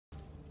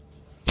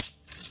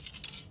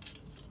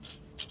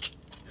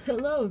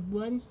Hello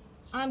everyone,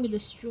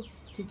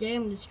 today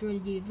I'm gonna destroy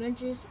the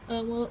Adventures of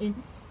Elmo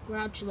in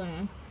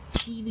Grouchland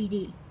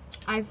DVD.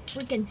 I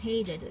freaking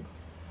hated it.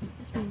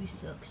 This movie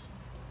sucks.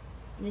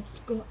 And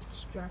it's got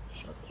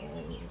distraction all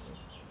over.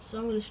 So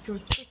I'm gonna destroy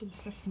freaking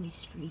Sesame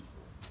Street.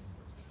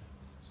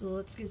 So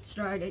let's get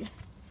started.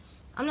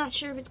 I'm not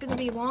sure if it's gonna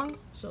be long,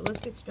 so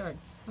let's get started.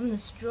 I'm gonna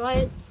destroy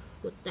it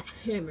with the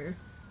hammer.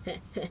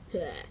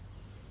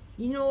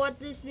 You know what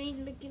this means,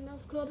 Mickey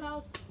Mouse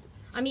Clubhouse?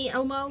 I mean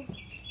Elmo.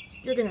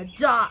 You're gonna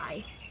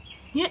die.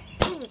 Yeah.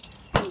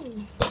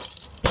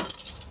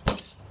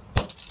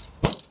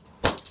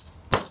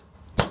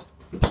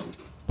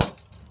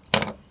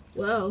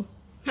 Whoa.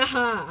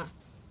 Haha.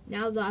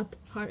 Now that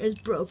part is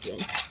broken.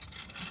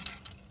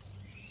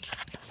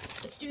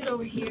 Let's do it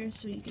over here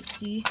so you can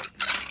see.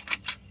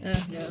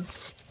 No.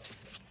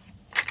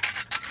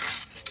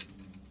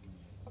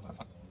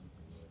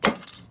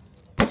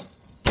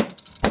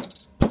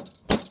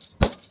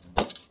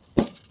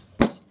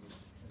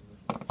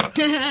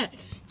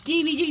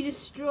 DVD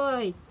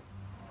destroyed.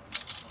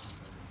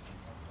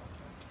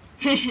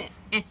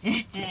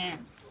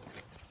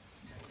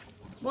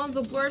 One of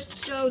the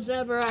worst shows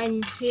ever,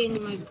 in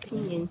my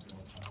opinion.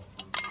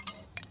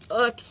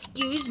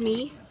 Excuse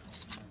me.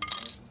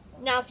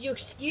 Now, if you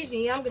excuse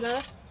me, I'm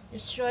gonna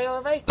destroy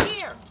it right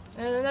here.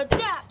 And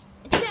attack.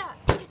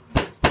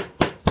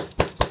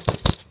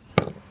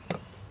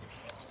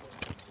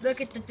 Look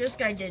at what this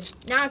guy did.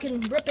 Now I can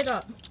rip it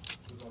up.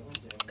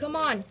 Come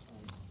on.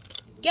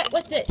 Get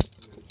with it.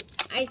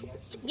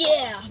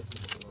 Yeah.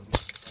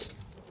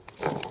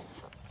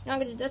 Now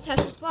let's have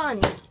some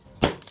fun.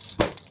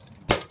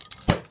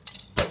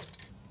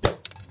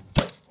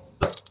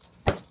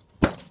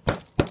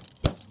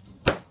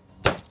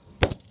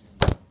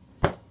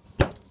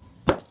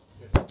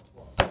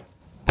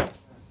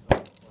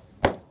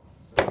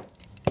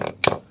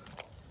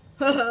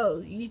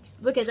 Oh,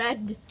 look at that.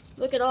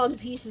 Look at all the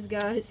pieces,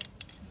 guys.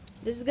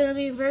 This is gonna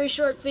be a very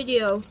short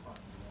video.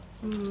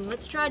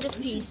 Let's try this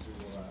piece.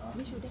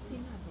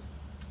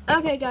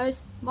 Okay,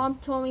 guys. Mom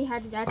told me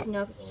that's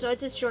enough, so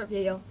it's a short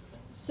video.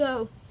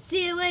 So,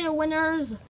 see you later, winners.